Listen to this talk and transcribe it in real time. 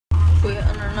We're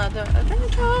on another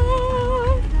adventure.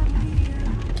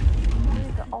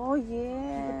 Oh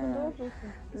yeah.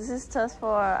 This is just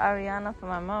for Ariana, for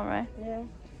my mom, right? Yeah.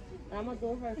 I'm gonna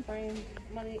do her frame.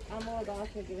 I'm gonna go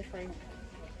to get a frame.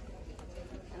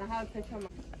 And I have a picture of my.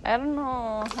 I don't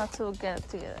know how to get it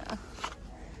together.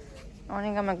 I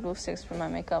only got my glue sticks for my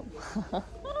makeup.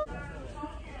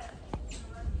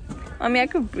 I mean, I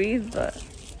could breathe, but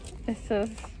it's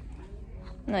just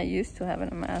not used to having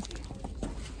a mask.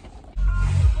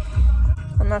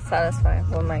 I'm not satisfied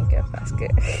with my gift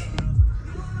basket.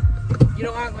 You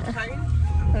don't want to go Target?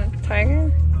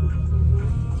 Target?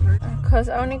 Because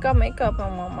I only got makeup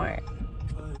on Walmart.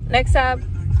 Next up,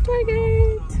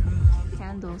 Target.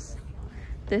 Candles.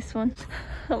 This one.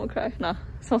 I'm gonna cry. No,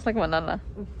 smells like banana.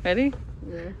 Ready?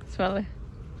 Yeah. Smell it.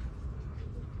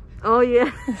 Oh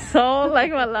yeah. So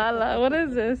like Malala. What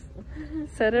is this?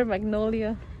 Cedar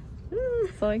Magnolia.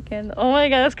 Soy candle. Oh my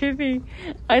god, that's creepy.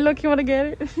 I look, you wanna get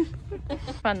it?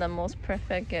 Found the most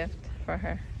perfect gift for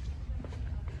her.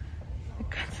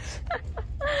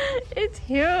 It's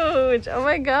huge. Oh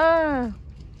my god.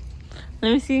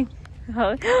 Let me see. How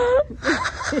it's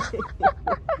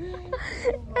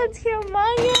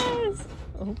humongous.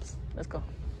 Oops. Let's go.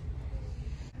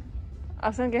 I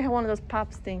was gonna get her one of those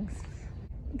pops things.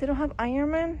 They don't have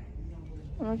Iron Man?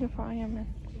 I'm looking for Iron Man.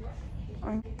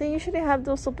 They usually have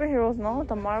those superheroes, no?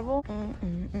 The Marvel. But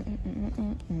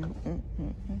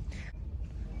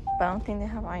I don't think they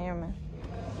have Iron Man.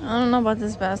 I don't know about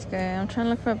this basket. I'm trying to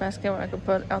look for a basket where I could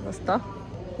put all the stuff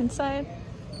inside.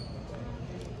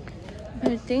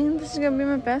 But I think this is gonna be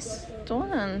my best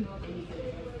one.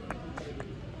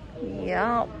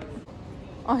 Yup.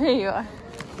 Oh, here you are.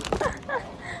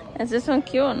 Is this one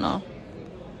cute or no?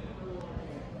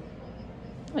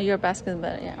 Oh, your basket is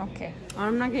better. Yeah, okay.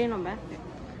 I'm not getting no basket.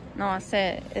 No, I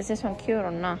said, is this one cute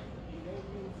or not?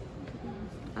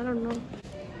 I don't know.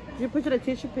 You put it a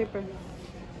tissue paper.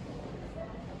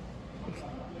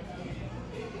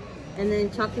 And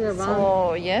then chocolate around.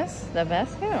 So, yes, the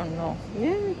basket or no?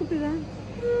 Yeah, it could be that.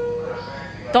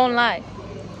 Don't lie.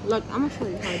 Look, I'm gonna show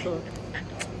you how it goes.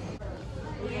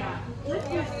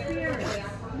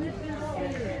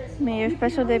 May your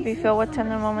special day be filled with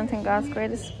tender moments and God's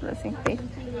greatest blessing, faith,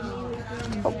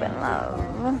 hope, and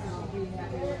love.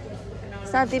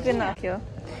 It's not deep enough, yo.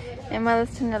 And my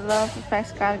listening to love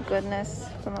reflects God's goodness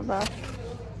from above.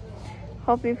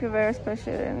 Hope you feel very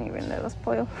special and even a little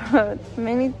spoiled. In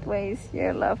many ways,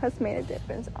 your love has made a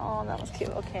difference. Oh, that was cute.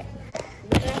 Okay.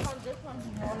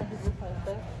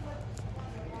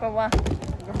 For what?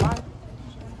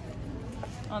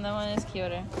 Oh, that one is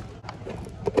cuter.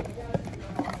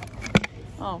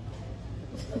 Oh.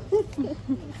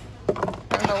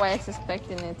 I don't know why I was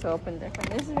expecting it to open different.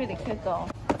 This is really cute though.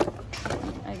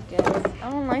 I guess.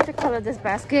 I don't like the color of this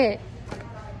basket.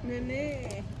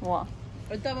 Nene. What?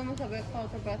 Ahorita vamos a ver cuál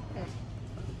otro basket.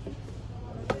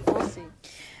 We'll see.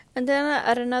 And then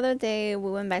at another day,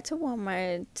 we went back to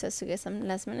Walmart just to get some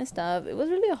last minute stuff. It was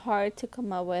really hard to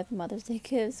come up with Mother's Day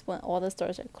gifts when all the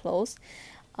stores are closed.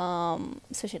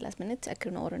 Especially last minute. I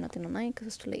couldn't order nothing online because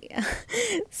it's too late.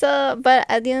 So, but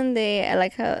at the end of the day, I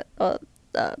like how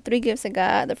the 3 gifts I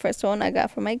got. The first one I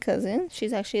got for my cousin.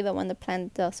 She's actually the one that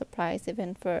planned the surprise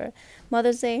event for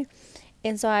Mother's Day.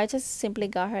 And so I just simply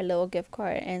got her a little gift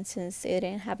card. And since it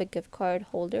didn't have a gift card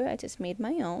holder, I just made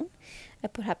my own. I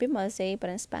put Happy Mother's Day,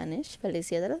 but in Spanish, Feliz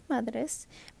Dia de las Madres.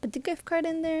 Put the gift card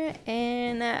in there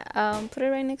and put it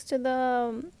right next to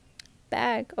the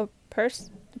bag or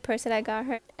purse. The purse that I got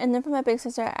her. And then for my big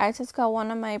sister, I just got one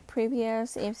of my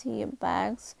previous AFC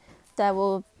bags that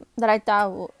I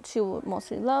thought she would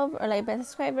mostly love or like best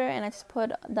describe her. And I just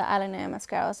put the eyeliner and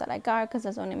mascaras that I got her because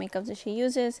that's the only makeup that she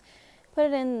uses. Put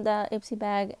it in the Ipsy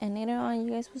bag, and later on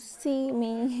you guys will see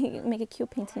me make a cute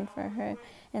painting for her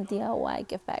and DIY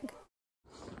gift bag.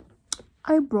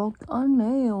 I broke a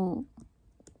nail.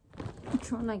 I'm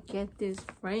trying to get this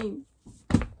frame.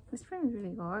 This frame is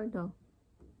really hard though.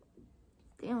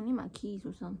 They don't need my keys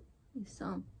or something. Need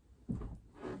some.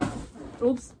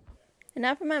 Oops. And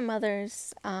now for my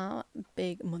mother's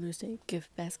big Mother's Day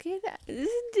gift basket.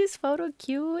 Isn't this photo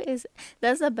cute?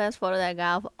 That's the best photo that I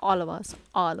got of all of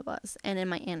us. And then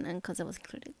my aunt, because I was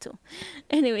included too.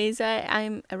 Anyways,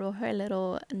 I wrote her a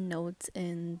little note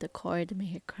in the card to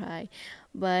make her cry.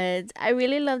 But I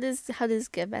really love how this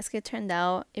gift basket turned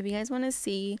out. If you guys want to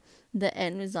see the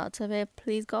end results of it,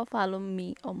 please go follow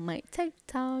me on my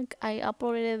TikTok. I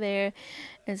uploaded it there.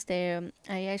 It's there.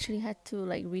 I actually had to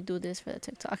like redo this for the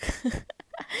TikTok.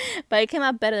 But it came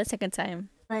out better the second time.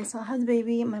 Alright, so I had the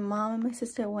baby. My mom and my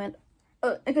sister went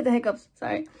I got the hiccups,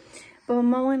 sorry. But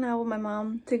my mom went out with my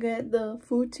mom to get the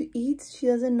food to eat. She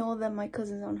doesn't know that my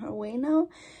cousin's on her way now.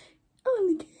 Oh,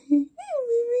 look at her. Hey,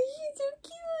 baby, she's so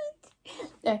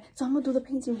cute. Alright, so I'm gonna do the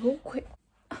painting real quick.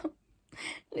 Let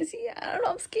me see. I don't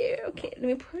know. I'm scared. Okay, let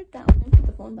me put it down. Let me put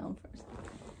the phone down first.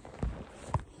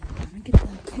 Let me get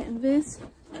the canvas.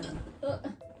 Oh,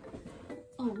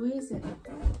 where is it?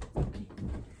 Okay,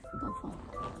 don't fall.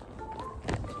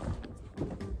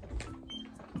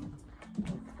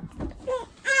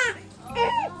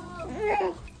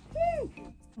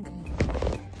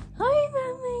 Hi,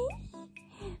 mommy.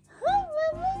 Hi,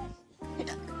 mommy.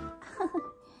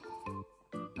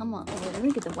 I'm on. Okay, let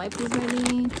me get the wipers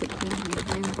ready to clean my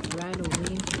hands right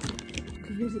away.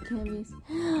 Okay, here's the canvas.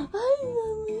 Hi,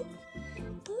 mommy.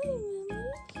 Hi,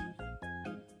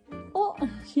 mommy. Oh,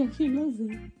 she actually loves it.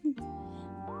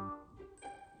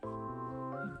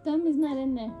 Thumb is not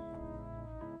in there.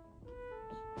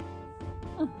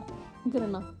 Oh, good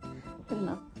enough. Good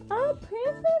enough. Oh,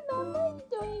 perfect, Mama.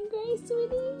 You're doing great,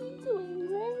 sweetie. You're doing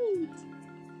great.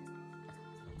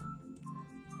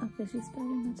 Okay, she's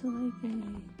starting not to like it.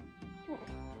 Oh,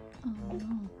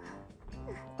 no.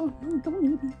 Oh, no, don't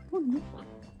eat it. Don't eat it.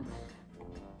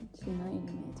 She's not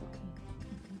eating it. It's okay.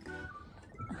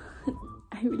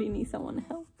 I really need someone to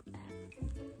help.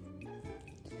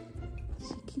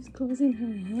 She keeps closing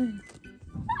her head.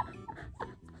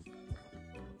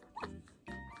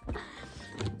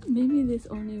 Maybe this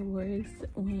only works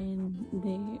when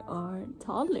they are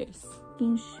toddlers.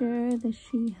 Making sure that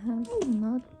she has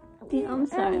nothing. I'm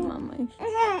sorry, Mama.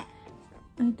 I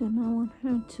do not want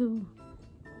her to.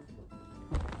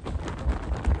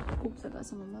 Oops, I got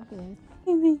some on my bed.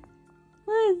 Baby,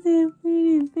 what is it,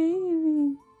 pretty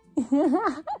baby?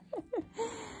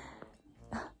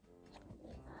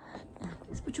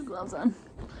 Let's put your gloves on.